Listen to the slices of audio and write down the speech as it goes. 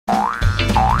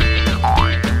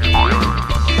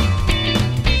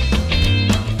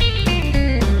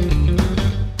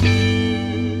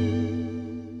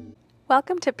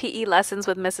Welcome to PE Lessons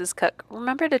with Mrs. Cook.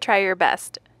 Remember to try your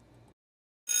best.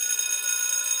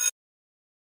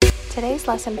 Today's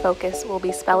lesson focus will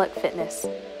be Spell It Fitness.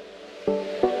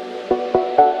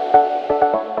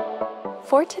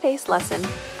 For today's lesson,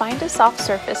 find a soft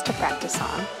surface to practice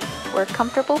on, wear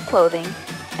comfortable clothing,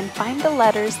 and find the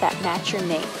letters that match your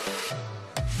name.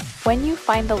 When you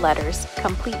find the letters,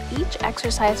 complete each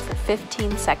exercise for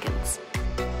 15 seconds.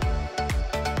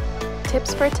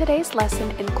 Tips for today's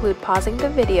lesson include pausing the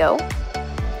video,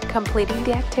 completing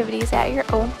the activities at your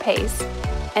own pace,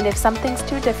 and if something's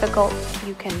too difficult,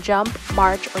 you can jump,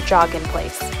 march, or jog in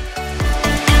place.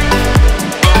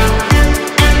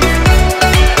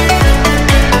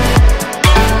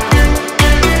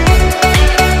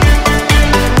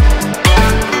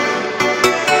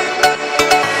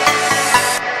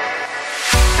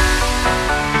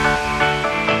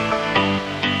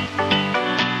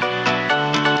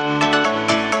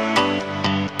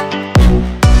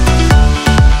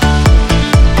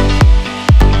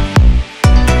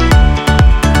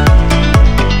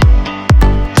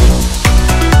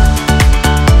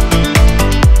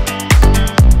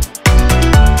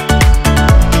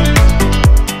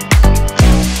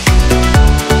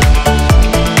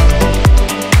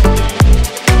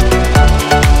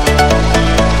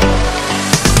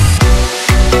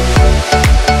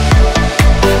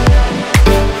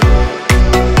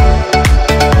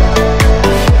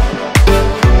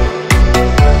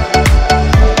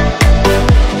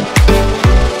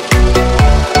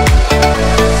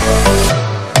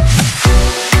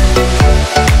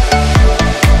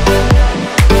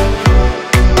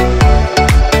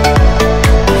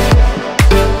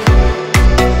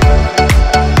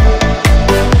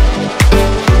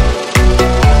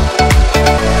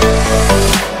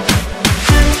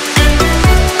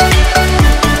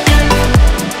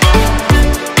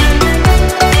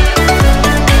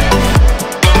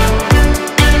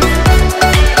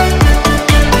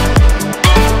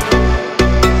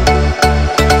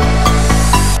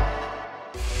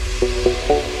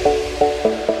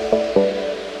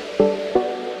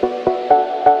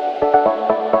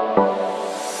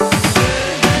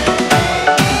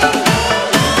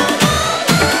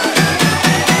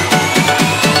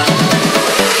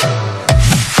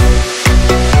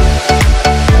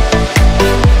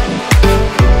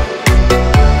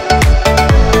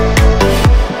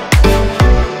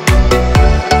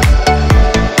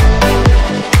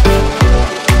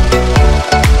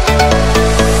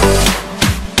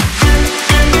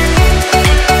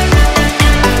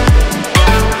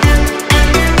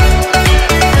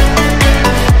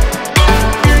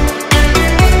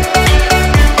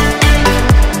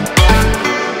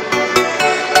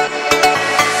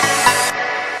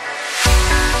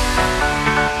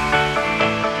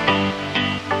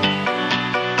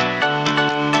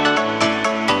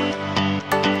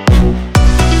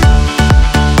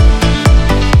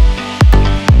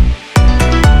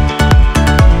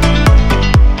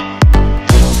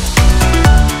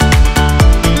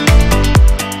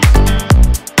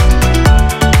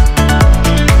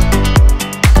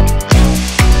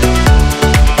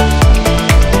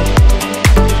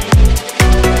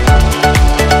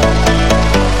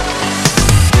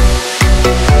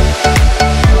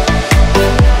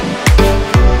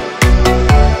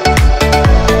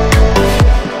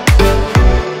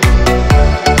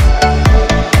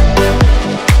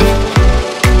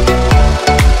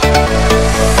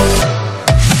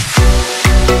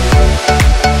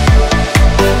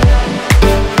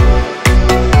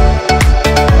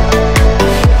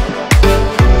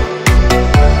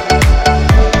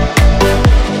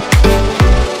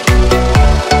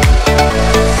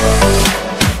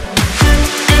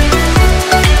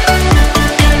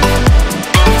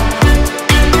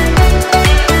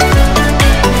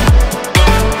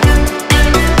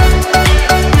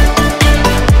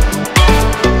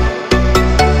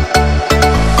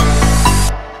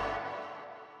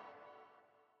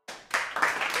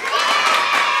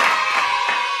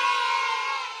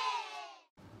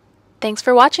 Thanks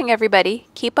for watching, everybody.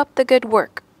 Keep up the good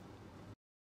work.